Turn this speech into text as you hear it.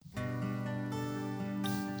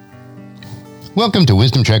Welcome to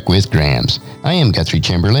Wisdom Trek with Grams. I am Guthrie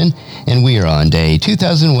Chamberlain, and we are on day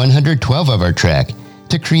 2112 of our trek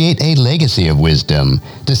to create a legacy of wisdom,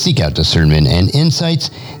 to seek out discernment and insights,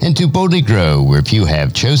 and to boldly grow where few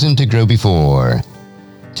have chosen to grow before.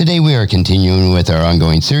 Today we are continuing with our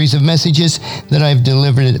ongoing series of messages that I've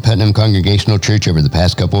delivered at Putnam Congregational Church over the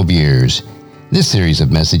past couple of years. This series of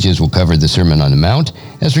messages will cover the Sermon on the Mount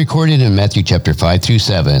as recorded in Matthew chapter 5 through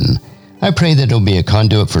 7. I pray that it will be a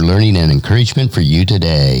conduit for learning and encouragement for you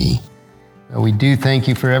today. We do thank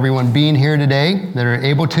you for everyone being here today that are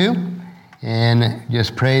able to, and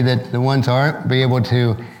just pray that the ones aren't be able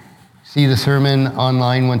to see the sermon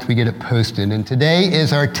online once we get it posted. And today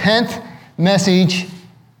is our 10th message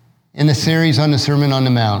in the series on the Sermon on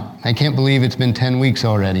the Mount. I can't believe it's been 10 weeks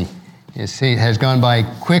already. It has gone by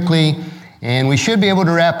quickly, and we should be able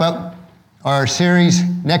to wrap up our series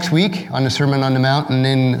next week on the Sermon on the Mount, and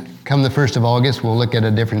then come the 1st of August, we'll look at a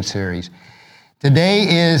different series. Today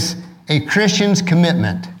is a Christian's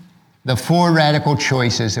commitment, the 4 radical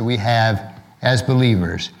choices that we have as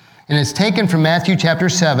believers. And it's taken from Matthew chapter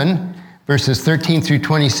 7, verses 13 through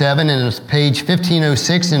 27, and it's page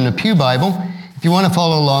 1506 in the Pew Bible. If you want to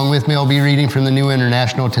follow along with me, I'll be reading from the New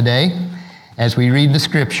International today as we read the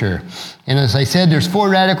scripture. And as I said, there's 4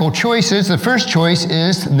 radical choices. The first choice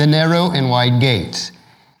is the narrow and wide gates.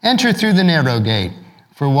 Enter through the narrow gate.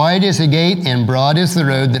 For wide is the gate and broad is the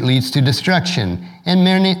road that leads to destruction, and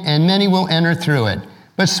many will enter through it.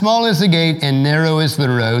 But small is the gate and narrow is the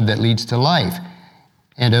road that leads to life,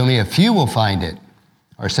 and only a few will find it.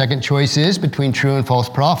 Our second choice is between true and false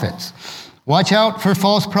prophets. Watch out for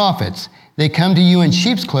false prophets. They come to you in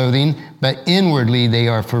sheep's clothing, but inwardly they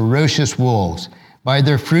are ferocious wolves. By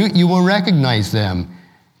their fruit you will recognize them.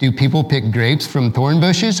 Do people pick grapes from thorn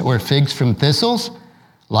bushes or figs from thistles?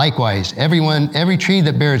 Likewise, every tree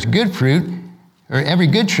that bears good fruit, or every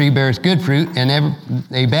good tree bears good fruit, and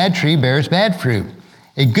a bad tree bears bad fruit.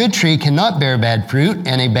 A good tree cannot bear bad fruit,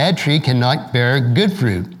 and a bad tree cannot bear good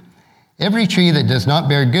fruit. Every tree that does not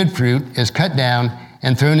bear good fruit is cut down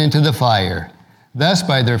and thrown into the fire. Thus,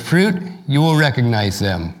 by their fruit, you will recognize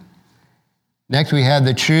them. Next, we have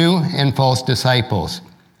the true and false disciples.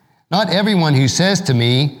 Not everyone who says to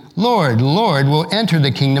me, Lord, Lord, will enter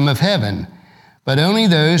the kingdom of heaven, but only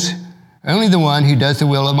the one who does the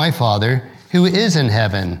will of my Father who is in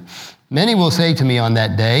heaven. Many will say to me on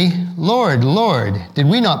that day, Lord, Lord, did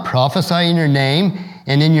we not prophesy in your name,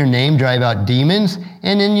 and in your name drive out demons,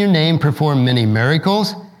 and in your name perform many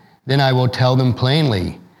miracles? Then I will tell them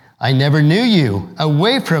plainly, I never knew you.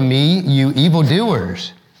 Away from me, you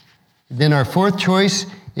evildoers. Then our fourth choice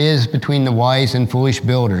is between the wise and foolish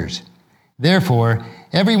builders. Therefore,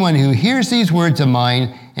 everyone who hears these words of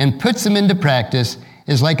mine and puts them into practice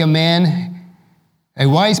is like a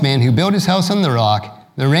wise man who built his house on the rock.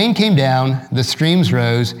 The rain came down, the streams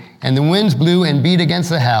rose, and the winds blew and beat against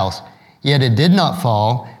the house. Yet it did not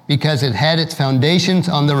fall, because it had its foundations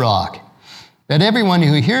on the rock. But everyone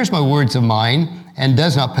who hears my words of mine and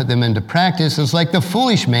does not put them into practice is like the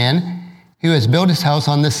foolish man who has built his house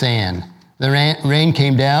on the sand. The rain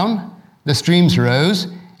came down, the streams rose,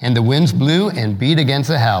 and the winds blew and beat against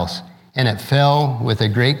the house, and it fell with a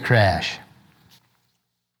great crash.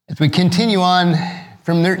 As we continue on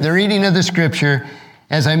from the reading of the scripture,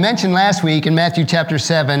 as I mentioned last week in Matthew chapter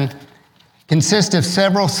 7, consists of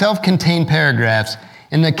several self-contained paragraphs,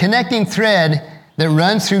 and the connecting thread that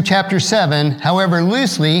runs through chapter 7, however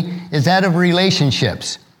loosely, is that of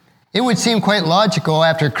relationships. It would seem quite logical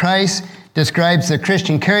after Christ describes the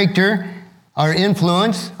Christian character, our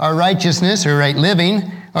influence, our righteousness or right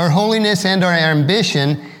living, our holiness and our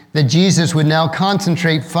ambition, that Jesus would now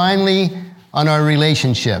concentrate finally on our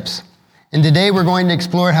relationships. And today we're going to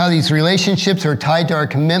explore how these relationships are tied to our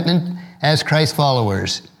commitment as Christ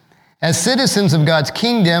followers. As citizens of God's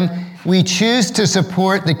kingdom, we choose to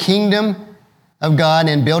support the kingdom of God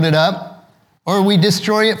and build it up, or we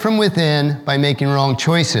destroy it from within by making wrong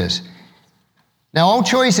choices. Now, all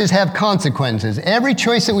choices have consequences. Every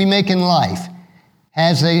choice that we make in life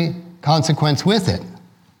has a consequence with it.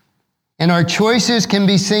 And our choices can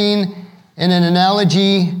be seen in an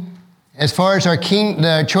analogy as far as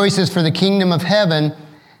the choices for the kingdom of heaven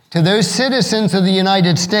to those citizens of the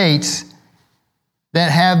United States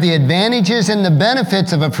that have the advantages and the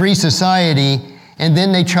benefits of a free society, and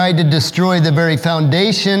then they try to destroy the very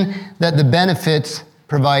foundation that the benefits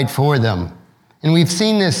provide for them. And we've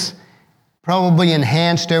seen this probably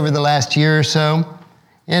enhanced over the last year or so.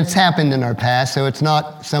 And it's happened in our past, so it's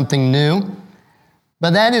not something new.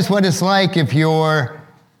 But that is what it's like if you're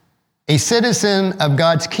a citizen of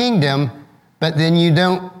God's kingdom, but then you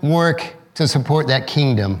don't work to support that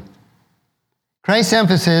kingdom. Christ's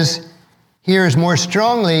emphasis hears more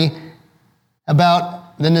strongly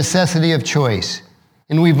about the necessity of choice.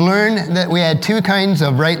 And we've learned that we had two kinds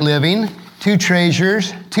of right living, two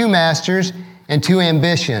treasures, two masters, and two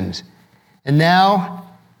ambitions. And now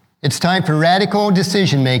it's time for radical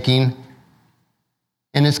decision making,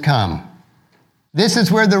 and it's come. This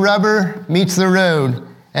is where the rubber meets the road,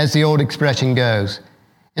 as the old expression goes.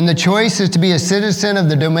 And the choice is to be a citizen of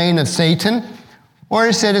the domain of Satan or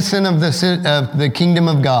a citizen of the kingdom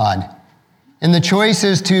of God. And the choice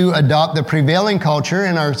is to adopt the prevailing culture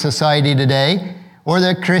in our society today or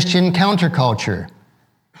the Christian counterculture.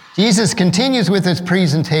 Jesus continues with his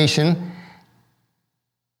presentation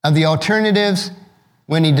of the alternatives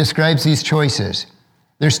when he describes these choices.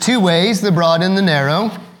 There's two ways, the broad and the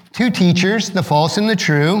narrow, two teachers, the false and the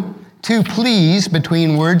true, two pleas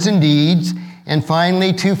between words and deeds, and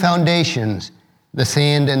finally two foundations, the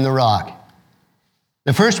sand and the rock.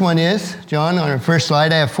 The first one is, John, on our first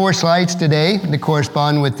slide, I have 4 slides today that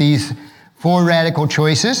correspond with these 4 radical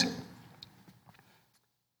choices.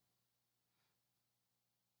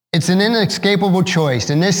 It's an inescapable choice,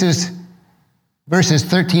 and this is verses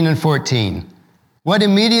 13 and 14. What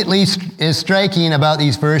immediately is striking about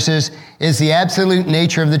these verses is the absolute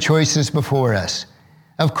nature of the choices before us.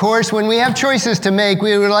 Of course, when we have choices to make,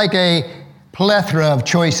 we would like a plethora of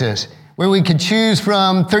choices where we could choose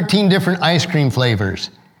from 13 different ice cream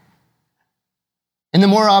flavors. And the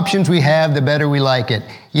more options we have, the better we like it.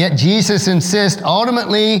 Yet Jesus insists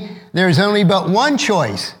ultimately there is only but one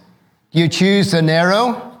choice. You choose the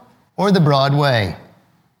narrow or the broad way.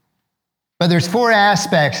 But there's 4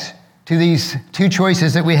 aspects to these 2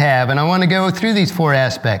 choices that we have, and I want to go through these 4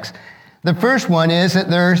 aspects. The first one is that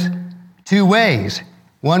there's 2 ways.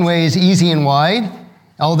 One way is easy and wide.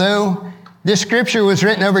 Although this scripture was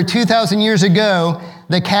written over 2,000 years ago,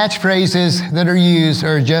 the catchphrases that are used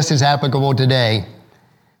are just as applicable today.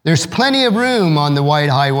 There's plenty of room on the wide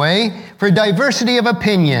highway for diversity of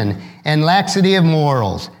opinion and laxity of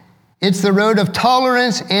morals. It's the road of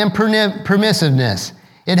tolerance and permissiveness.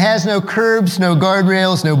 It has no curbs, no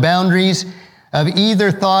guardrails, no boundaries of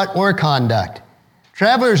either thought or conduct.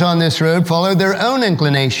 Travelers on this road follow their own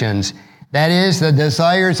inclinations, that is, the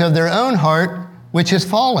desires of their own heart, which is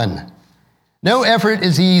fallen. No effort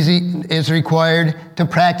is required to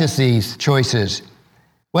practice these choices.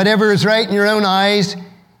 Whatever is right in your own eyes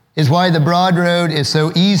is why the broad road is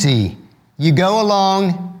so easy. You go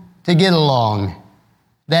along to get along.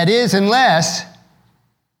 That is, unless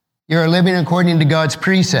you're living according to God's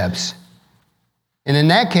precepts. And in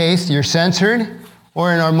that case, you're censored,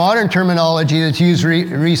 or in our modern terminology that's used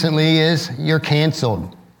recently is you're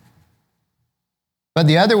canceled. But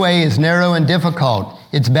the other way is narrow and difficult.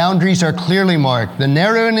 Its boundaries are clearly marked. The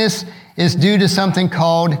narrowness is due to something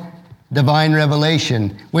called divine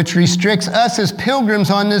revelation, which restricts us as pilgrims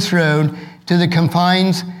on this road to the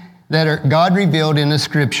confines that are God revealed in the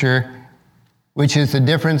scripture, which is the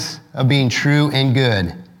difference of being true and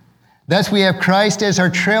good. Thus, we have Christ as our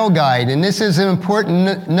trail guide, and this is an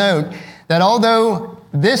important note that although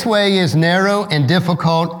this way is narrow and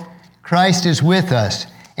difficult, Christ is with us,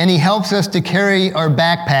 and he helps us to carry our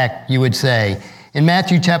backpack, you would say. In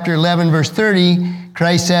Matthew chapter 11, verse 30,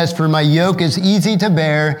 Christ says, "For my yoke is easy to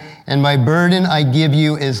bear, and my burden I give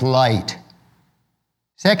you is light."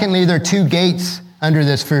 Secondly, there are 2 gates under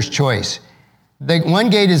this first choice. The one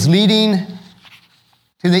gate is leading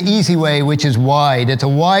to the easy way, which is wide. It's a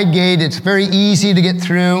wide gate. It's very easy to get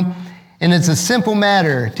through, and it's a simple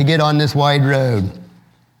matter to get on this wide road.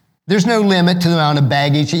 There's no limit to the amount of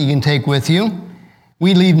baggage that you can take with you.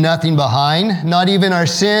 We leave nothing behind, not even our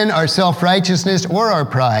sin, our self-righteousness, or our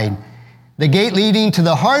pride. The gate leading to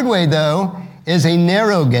the hard way, though, is a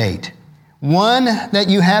narrow gate, one that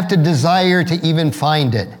you have to desire to even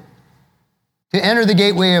find it. To enter the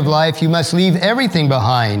gateway of life, you must leave everything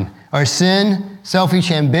behind: our sin, selfish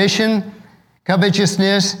ambition,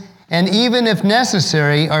 covetousness, and even, if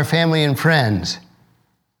necessary, our family and friends.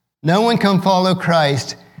 No one can follow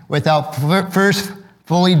Christ without first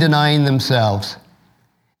fully denying themselves.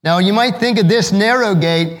 Now, you might think of this narrow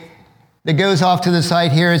gate that goes off to the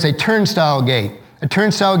side here as a turnstile gate. A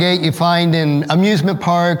turnstile gate you find in amusement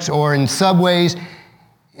parks or in subways.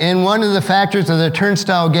 And one of the factors of the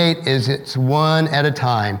turnstile gate is it's one at a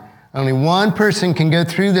time. Only one person can go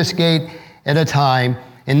through this gate at a time.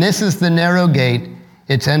 And this is the narrow gate.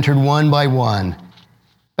 It's entered one by one.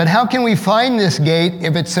 But how can we find this gate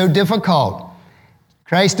if it's so difficult?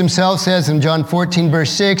 Christ himself says in John 14,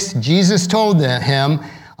 verse 6, Jesus told him,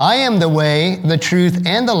 "I am the way, the truth,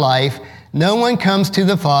 and the life. No one comes to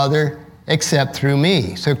the Father except through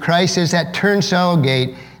me." So Christ is that turnstile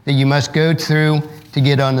gate that you must go through to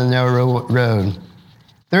get on the narrow road.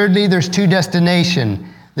 Thirdly, there's two destination.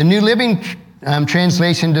 The New Living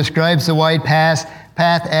Translation describes the wide path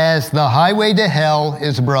as the highway to hell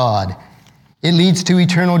is broad. It leads to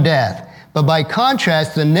eternal death. But by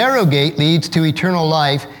contrast, the narrow gate leads to eternal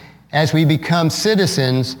life as we become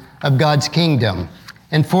citizens of God's kingdom.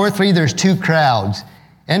 And fourthly, there's two crowds.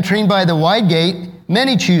 Entering by the wide gate,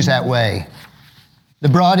 many choose that way. The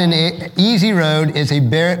broad and easy road is a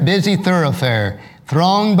busy thoroughfare,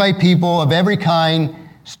 thronged by people of every kind,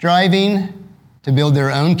 striving to build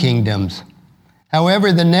their own kingdoms.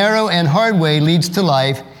 However, the narrow and hard way leads to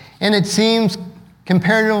life, and it seems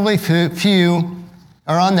comparatively few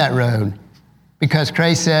are on that road, because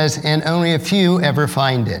Christ says, and only a few ever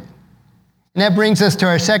find it. And that brings us to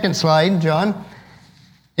our second slide, John.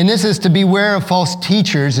 And this is to beware of false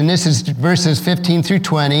teachers, and this is verses 15 through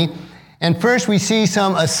 20. And first we see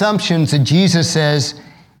some assumptions that Jesus says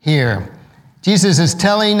here. Jesus is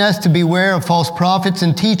telling us to beware of false prophets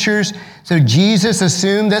and teachers, so Jesus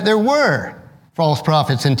assumed that there were false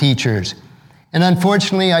prophets and teachers. And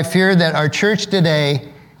unfortunately, I fear that our church today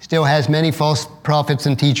still has many false prophets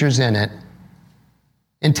and teachers in it.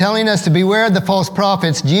 In telling us to beware of the false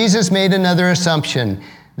prophets, Jesus made another assumption,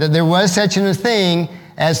 that there was such a thing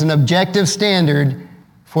as an objective standard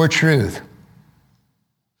for truth.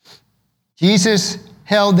 Jesus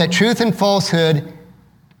held that truth and falsehood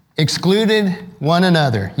excluded one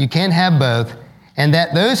another. You can't have both. And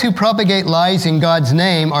that those who propagate lies in God's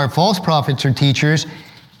name are false prophets or teachers,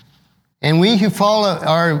 and we who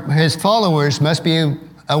are his followers must be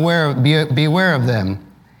aware of them.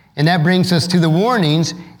 And that brings us to the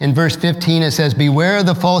warnings. In verse 15, it says, beware of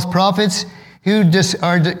the false prophets who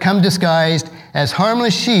come disguised as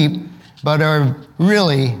harmless sheep, but are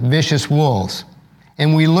really vicious wolves.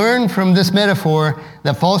 And we learn from this metaphor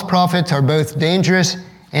that false prophets are both dangerous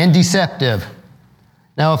and deceptive.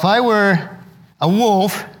 Now, if I were a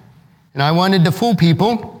wolf and I wanted to fool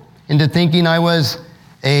people into thinking I was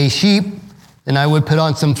a sheep, then I would put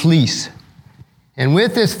on some fleece. And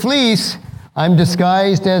with this fleece, I'm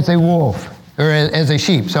disguised as a wolf, or as a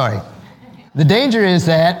sheep, sorry. The danger is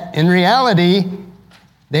that, in reality,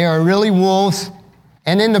 they are really wolves.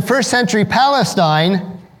 And in the first century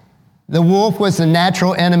Palestine, the wolf was the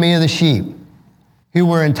natural enemy of the sheep, who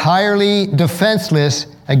were entirely defenseless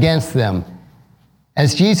against them.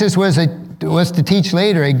 As Jesus was to teach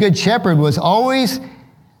later, a good shepherd was always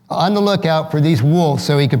on the lookout for these wolves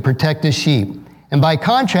so he could protect his sheep. And by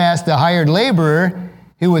contrast, the hired laborer,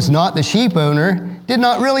 who was not the sheep owner, did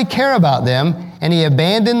not really care about them, and he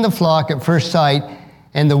abandoned the flock at first sight,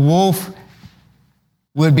 and the wolf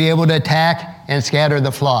would be able to attack and scatter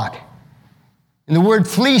the flock. And the word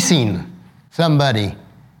fleecing somebody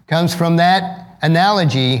comes from that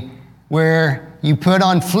analogy where you put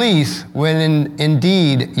on fleece when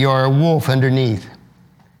indeed you're a wolf underneath.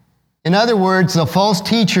 In other words, the false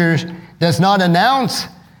teacher does not announce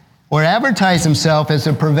or advertise himself as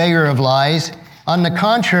a purveyor of lies. On the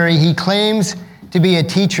contrary, he claims to be a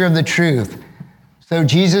teacher of the truth. So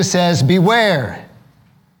Jesus says, beware.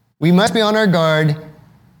 We must be on our guard,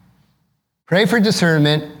 pray for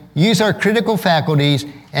discernment, use our critical faculties,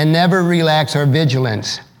 and never relax our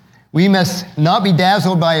vigilance. We must not be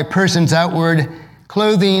dazzled by a person's outward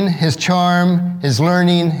clothing, his charm, his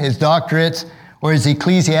learning, his doctorates, or his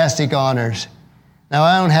ecclesiastic honors. Now,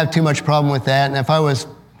 I don't have too much problem with that, and if I was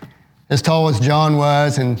as tall as John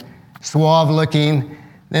was and suave looking,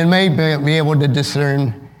 then maybe be able to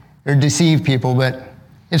discern or deceive people, but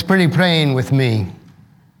it's pretty plain with me.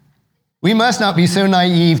 We must not be so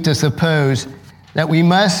naive to suppose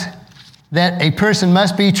that a person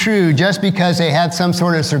must be true just because they had some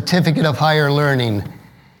sort of certificate of higher learning.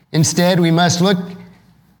 Instead, we must look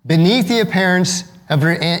beneath the appearance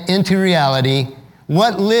into reality.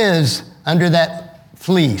 What lives under that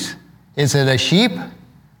fleece? Is it a sheep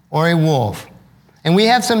or a wolf? And we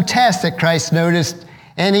have some tests that Christ noticed,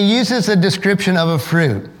 and he uses a description of a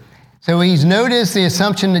fruit. So he's noticed the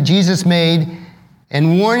assumption that Jesus made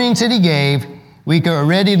and warnings that he gave. We are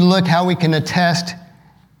ready to look how we can attest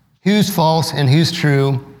who's false and who's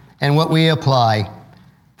true and what we apply.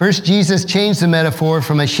 First, Jesus changed the metaphor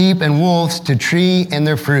from a sheep and wolves to tree and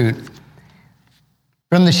their fruit.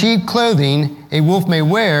 From the sheep clothing a wolf may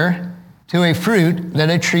wear to a fruit that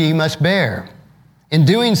a tree must bear. In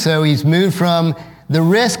doing so, he's moved from the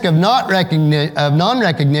risk of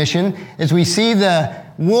non-recognition, as we see the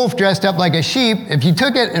wolf dressed up like a sheep. If you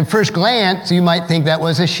took it at first glance, you might think that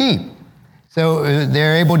was a sheep. So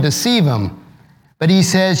they're able to deceive him. But he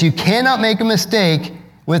says you cannot make a mistake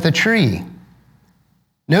with a tree.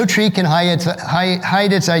 No tree can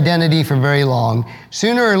hide its identity for very long.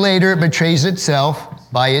 Sooner or later, it betrays itself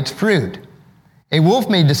by its fruit. A wolf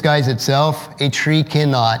may disguise itself, a tree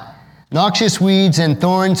cannot. Noxious weeds and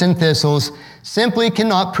thorns and thistles simply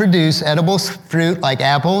cannot produce edible fruit like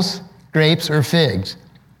apples, grapes, or figs.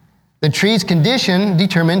 The tree's condition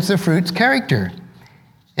determines the fruit's character.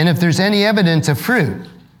 And if there's any evidence of fruit,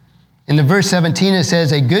 in the verse 17 it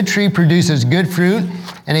says, a good tree produces good fruit,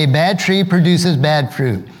 and a bad tree produces bad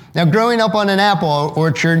fruit. Now, growing up on an apple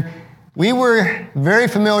orchard, we were very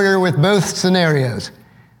familiar with both scenarios.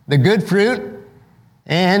 The good fruit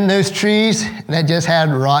and those trees that just had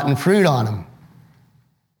rotten fruit on them.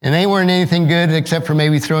 And they weren't anything good except for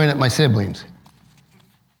maybe throwing at my siblings.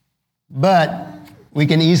 But we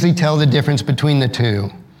can easily tell the difference between the two.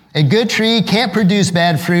 A good tree can't produce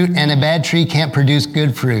bad fruit, and a bad tree can't produce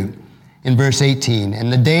good fruit, in verse 18.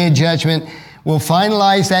 And the day of judgment will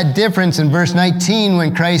finalize that difference in verse 19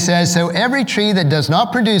 when Christ says, so every tree that does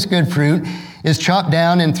not produce good fruit is chopped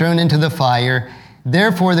down and thrown into the fire.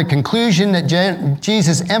 Therefore, the conclusion that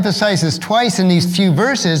Jesus emphasizes twice in these few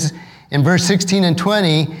verses, in verse 16 and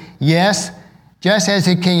 20, yes, just as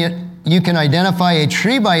you can identify a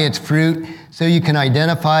tree by its fruit, so you can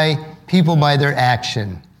identify people by their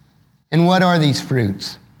action. And what are these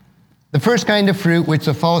fruits? The first kind of fruit which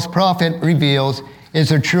the false prophet reveals is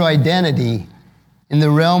their true identity in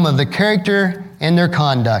the realm of the character and their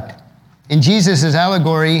conduct. In Jesus'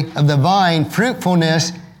 allegory of the vine,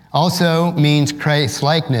 fruitfulness also means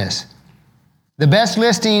Christ-likeness. The best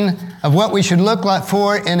listing of what we should look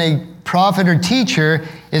for in a prophet or teacher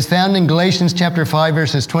is found in Galatians chapter 5,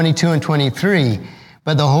 verses 22 and 23.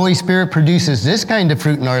 But the Holy Spirit produces this kind of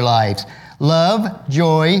fruit in our lives: love,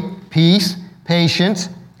 joy, peace, patience,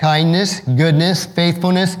 kindness, goodness,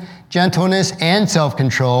 faithfulness, gentleness, and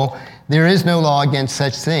self-control. There is no law against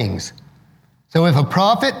such things. So if a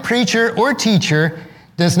prophet, preacher, or teacher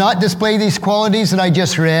does not display these qualities that I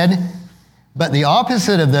just read, but the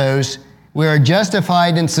opposite of those, we are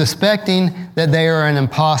justified in suspecting that they are an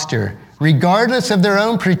impostor, regardless of their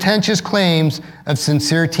own pretentious claims of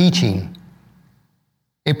sincere teaching.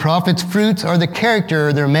 A prophet's fruits are the character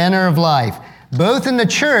or their manner of life, both in the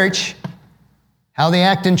church, how they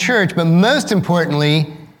act in church, but most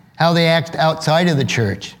importantly, how they act outside of the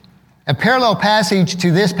church. A parallel passage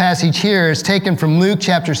to this passage here is taken from Luke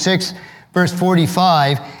chapter 6, verse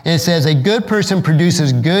 45, and it says, a good person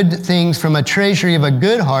produces good things from a treasury of a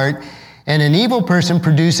good heart, and an evil person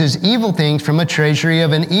produces evil things from a treasury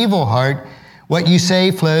of an evil heart. What you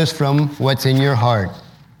say flows from what's in your heart.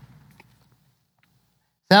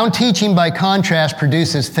 Sound teaching, by contrast,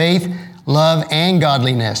 produces faith, love, and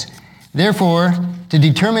godliness. Therefore, to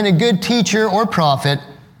determine a good teacher or prophet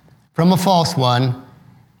from a false one,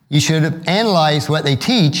 you should analyze what they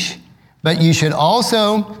teach, but you should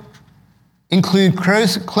also include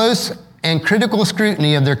close and critical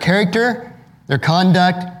scrutiny of their character, their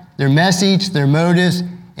conduct, their message, their motives,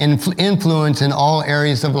 and influence in all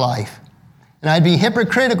areas of life. And I'd be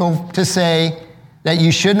hypocritical to say that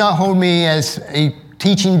you should not hold me as a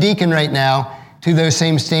teaching deacon right now to those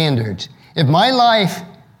same standards. If my life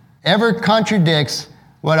ever contradicts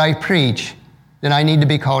what I preach, then I need to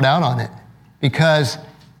be called out on it, because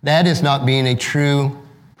that is not being a true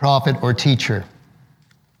prophet or teacher.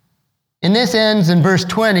 And this ends in verse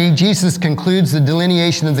 20. Jesus concludes the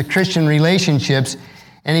delineation of the Christian relationships,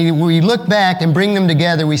 and we look back and bring them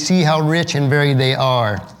together, we see how rich and varied they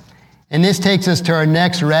are. And this takes us to our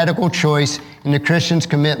next radical choice in the Christian's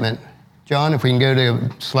commitment. John, if we can go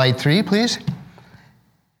to slide 3, please.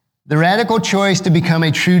 The radical choice to become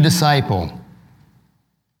a true disciple.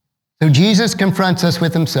 So Jesus confronts us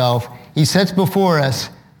with himself. He sets before us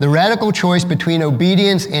the radical choice between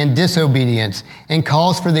obedience and disobedience, and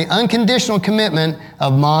calls for the unconditional commitment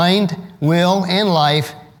of mind, will, and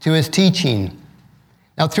life to his teaching.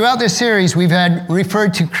 Now, throughout this series, we've had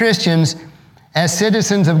referred to Christians as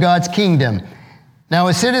citizens of God's kingdom. Now,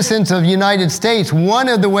 as citizens of the United States, one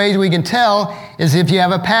of the ways we can tell is if you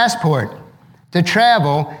have a passport to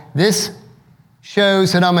travel. This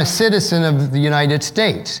shows that I'm a citizen of the United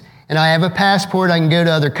States. And I have a passport, I can go to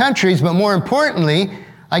other countries, but more importantly,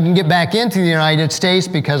 I can get back into the United States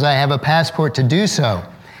because I have a passport to do so.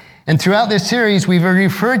 And throughout this series, we've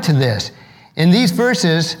referred to this. In these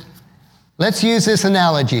verses, let's use this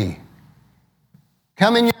analogy.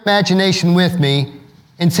 Come in your imagination with me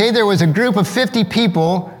and say there was a group of 50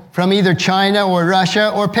 people from either China or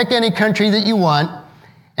Russia, or pick any country that you want,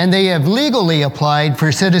 and they have legally applied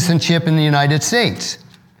for citizenship in the United States.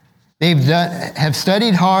 They have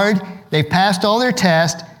studied hard, they've passed all their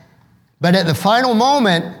tests, but at the final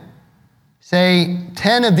moment, say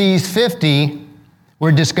 10 of these 50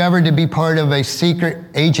 were discovered to be part of a secret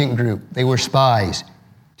agent group. They were spies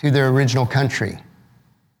to their original country.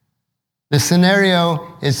 The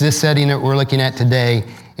scenario is this setting that we're looking at today,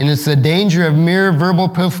 and it's the danger of mere verbal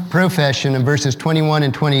profession in verses 21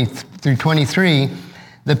 and 20 through 23.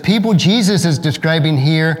 The people Jesus is describing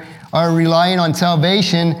here are relying on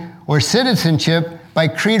salvation or citizenship by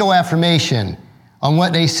creedal affirmation, on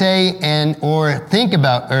what they say and or think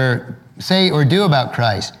about or say or do about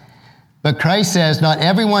Christ. But Christ says, not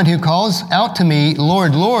everyone who calls out to me,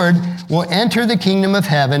 Lord, Lord, will enter the kingdom of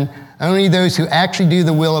heaven. Only those who actually do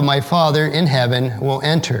the will of my Father in heaven will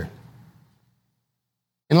enter.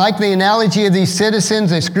 And like the analogy of these citizens,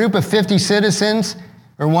 this group of 50 citizens,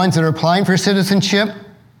 or ones that are applying for citizenship,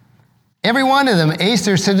 every one of them aced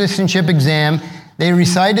their citizenship exam. They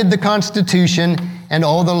recited the Constitution and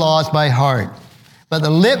all the laws by heart. But the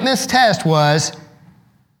litmus test was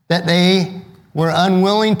that they were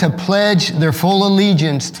unwilling to pledge their full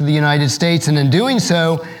allegiance to the United States. And in doing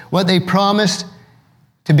so, what they promised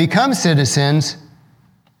to become citizens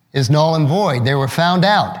is null and void. They were found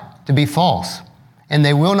out to be false, and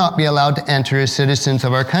they will not be allowed to enter as citizens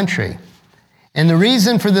of our country. And the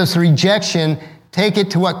reason for this rejection, take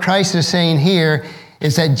it to what Christ is saying here,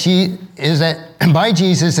 is that by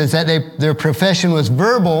Jesus is that their profession was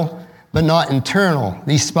verbal but not internal.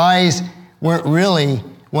 These spies weren't really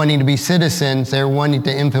wanting to be citizens, they were wanting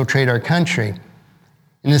to infiltrate our country.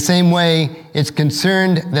 In the same way, it's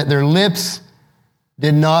concerned that their lips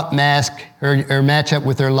did not mask or match up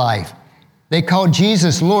with their life. They called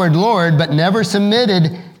Jesus Lord, Lord, but never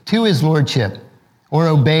submitted to his lordship or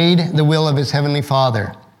obeyed the will of his heavenly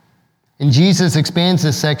Father. And Jesus expands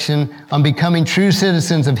this section on becoming true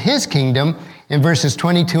citizens of his kingdom. In verses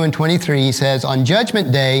 22 and 23, he says, on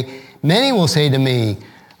judgment day, many will say to me,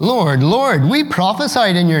 Lord, Lord, we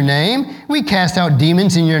prophesied in your name, we cast out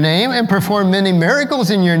demons in your name, and performed many miracles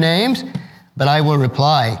in your names. But I will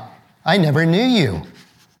reply, I never knew you.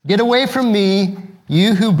 Get away from me,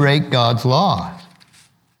 you who break God's law.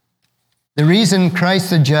 The reason Christ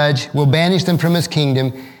the judge will banish them from his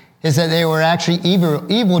kingdom is that they were actually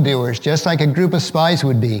evildoers, just like a group of spies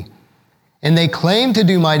would be. And they claimed to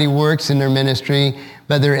do mighty works in their ministry,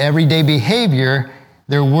 but their everyday behavior,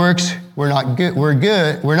 their works were not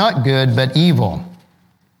good, but evil.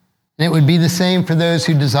 And it would be the same for those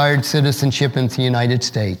who desired citizenship in the United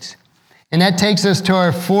States. And that takes us to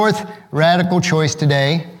our fourth radical choice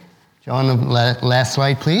today. John, last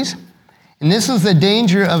slide, please. And this is the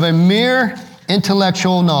danger of a mere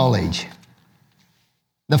intellectual knowledge.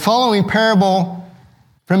 The following parable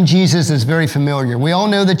from Jesus is very familiar. We all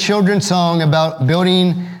know the children's song about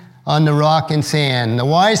building on the rock and sand. The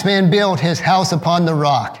wise man built his house upon the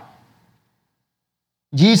rock.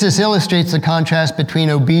 Jesus illustrates the contrast between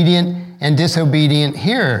obedient and disobedient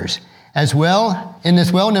hearers, as well in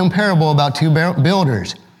this well-known parable about two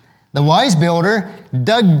builders. The wise builder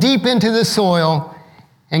dug deep into the soil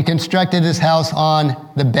and constructed his house on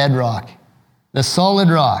the bedrock, the solid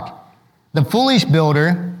rock. The foolish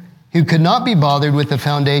builder, who could not be bothered with the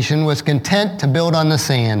foundation, was content to build on the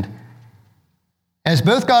sand. As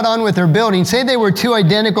both got on with their building, say they were two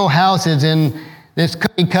identical houses in this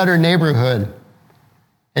cookie-cutter neighborhood.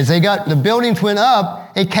 As the buildings went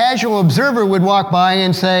up, a casual observer would walk by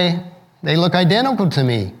and say, they look identical to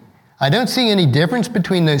me. I don't see any difference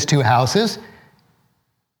between those two houses.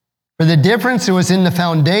 For the difference was in the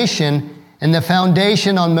foundation, and the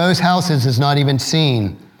foundation on most houses is not even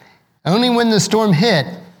seen. Only when the storm hit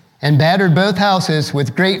and battered both houses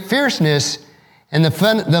with great fierceness, and the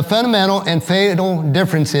fundamental and fatal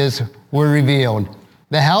differences were revealed.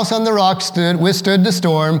 The house on the rock withstood the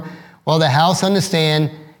storm, while the house on the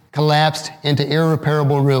sand collapsed into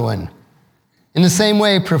irreparable ruin. In the same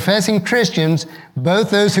way, professing Christians, both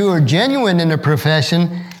those who are genuine in their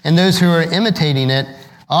profession and those who are imitating it,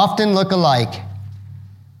 often look alike.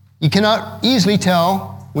 You cannot easily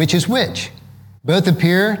tell which is which. Both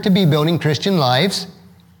appear to be building Christian lives.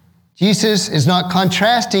 Jesus is not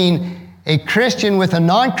contrasting a Christian with a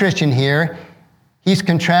non-Christian here. He's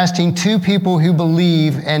contrasting two people who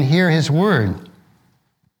believe and hear his word.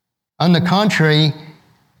 On the contrary,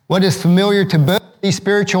 what is familiar to both these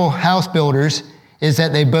spiritual house builders is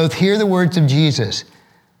that they both hear the words of Jesus.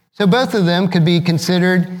 So both of them could be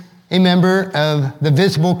considered a member of the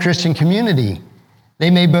visible Christian community.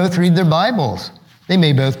 They may both read their Bibles. They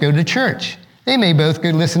may both go to church. They may both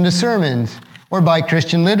go listen to sermons or buy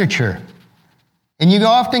Christian literature. And you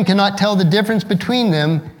often cannot tell the difference between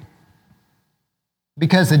them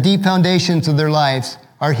because the deep foundations of their lives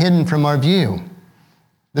are hidden from our view.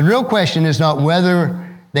 The real question is not whether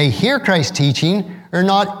they hear Christ's teaching, or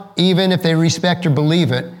not even if they respect or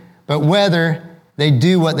believe it, but whether they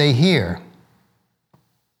do what they hear.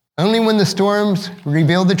 Only when the storms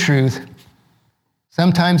reveal the truth,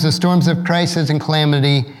 Sometimes the storms of crisis and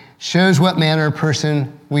calamity shows what manner of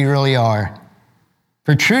person we really are.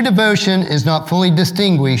 For true devotion is not fully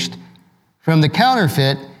distinguished from the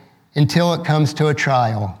counterfeit until it comes to a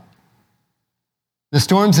trial. The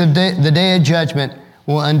storms of the day of judgment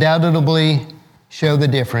will undoubtedly show the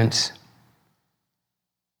difference.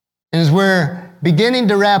 And as we're beginning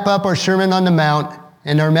to wrap up our Sermon on the Mount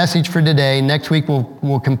and our message for today, next week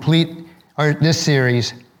we'll complete this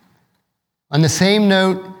series on the same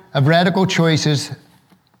note of radical choices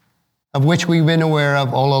of which we've been aware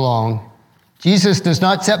of all along. Jesus does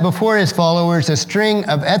not set before his followers a string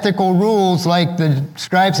of ethical rules like the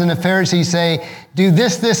scribes and the Pharisees say, do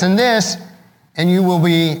this, this, and this, and you will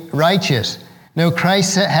be righteous. No,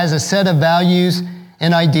 Christ has a set of values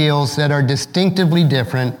and ideals that are distinctively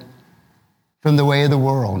different from the way of the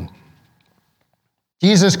world.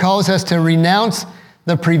 Jesus calls us to renounce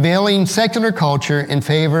the prevailing secular culture in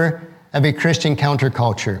favor of a Christian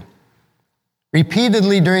counterculture.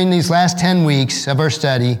 Repeatedly during these last 10 weeks of our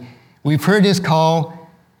study, we've heard his call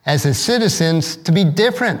as his citizens to be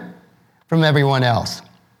different from everyone else.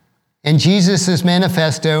 In Jesus'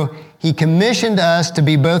 manifesto, he commissioned us to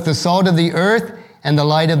be both the salt of the earth and the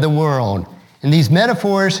light of the world. And these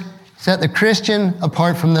metaphors set the Christian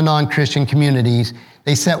apart from the non-Christian communities.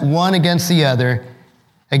 They set one against the other,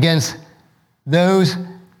 against those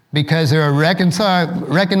because there are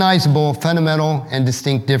recognizable, fundamental, and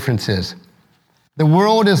distinct differences. The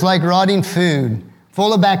world is like rotting food,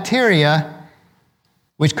 full of bacteria,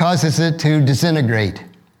 which causes it to disintegrate. It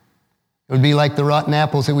would be like the rotten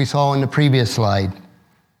apples that we saw in the previous slide.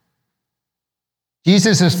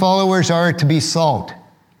 Jesus' followers are to be salt,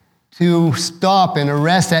 to stop and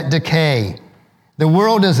arrest that decay. The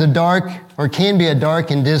world is a dark, or can be a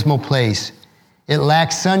dark and dismal place. It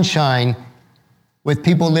lacks sunshine with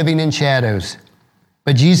people living in shadows.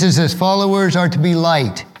 But Jesus' followers are to be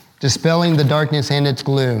light, dispelling the darkness and its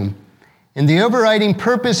gloom. And the overriding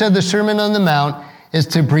purpose of the Sermon on the Mount is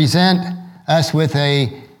to present us with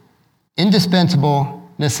an indispensable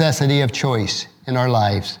necessity of choice in our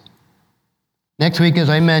lives. Next week, as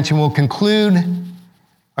I mentioned, we'll conclude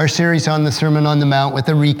our series on the Sermon on the Mount with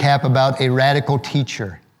a recap about a radical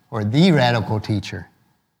teacher, or the radical teacher.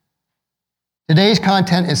 Today's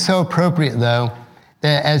content is so appropriate, though,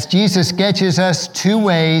 that as Jesus sketches us two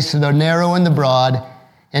ways, the narrow and the broad,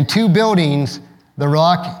 and two buildings, the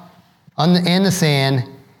rock and the sand,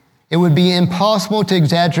 it would be impossible to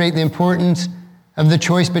exaggerate the importance of the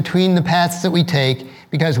choice between the paths that we take,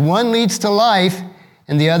 because one leads to life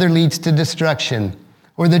and the other leads to destruction.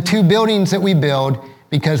 Or the two buildings that we build,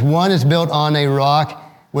 because one is built on a rock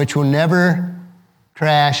which will never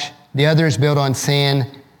crash, the other is built on sand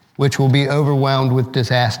which will be overwhelmed with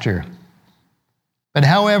disaster. But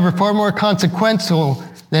however, far more consequential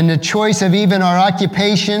than the choice of even our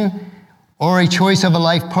occupation or a choice of a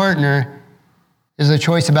life partner is a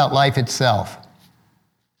choice about life itself.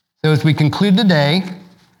 So as we conclude today,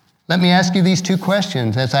 let me ask you these two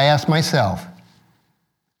questions as I ask myself.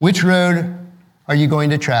 Which road are you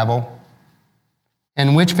going to travel?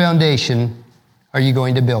 And which foundation are you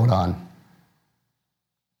going to build on?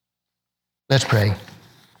 Let's pray.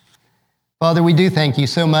 Father, we do thank you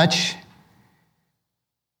so much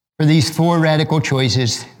for these four radical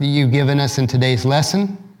choices that you've given us in today's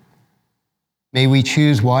lesson. May we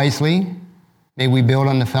choose wisely. May we build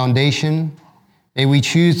on the foundation. May we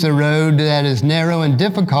choose the road that is narrow and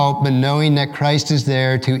difficult, but knowing that Christ is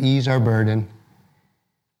there to ease our burden.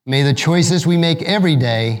 May the choices we make every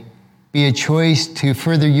day be a choice to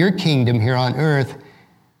further your kingdom here on earth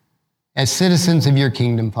as citizens of your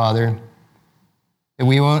kingdom, Father, that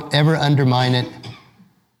we won't ever undermine it,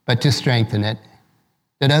 but to strengthen it,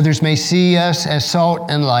 that others may see us as salt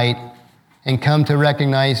and light and come to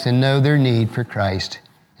recognize and know their need for Christ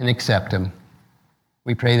and accept him.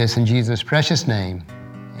 We pray this in Jesus' precious name.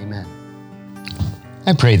 Amen.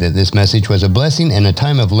 I pray that this message was a blessing and a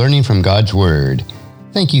time of learning from God's Word.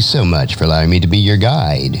 Thank you so much for allowing me to be your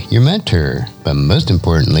guide, your mentor, but most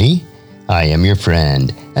importantly, I am your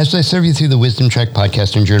friend as I serve you through the Wisdom Trek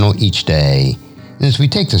podcast and journal each day. And as we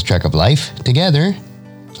take this trek of life together,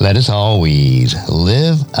 let us always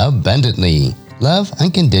live abundantly, love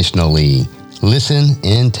unconditionally, listen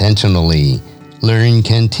intentionally, learn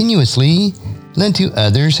continuously, lend to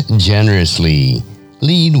others generously,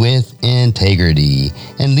 lead with integrity,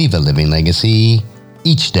 and leave a living legacy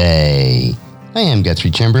each day. I am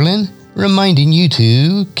Guthrie Chamberlain, reminding you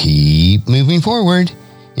to keep moving forward,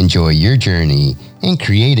 enjoy your journey, and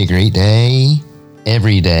create a great day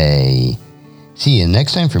every day. See you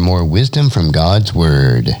next time for more wisdom from God's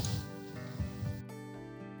Word.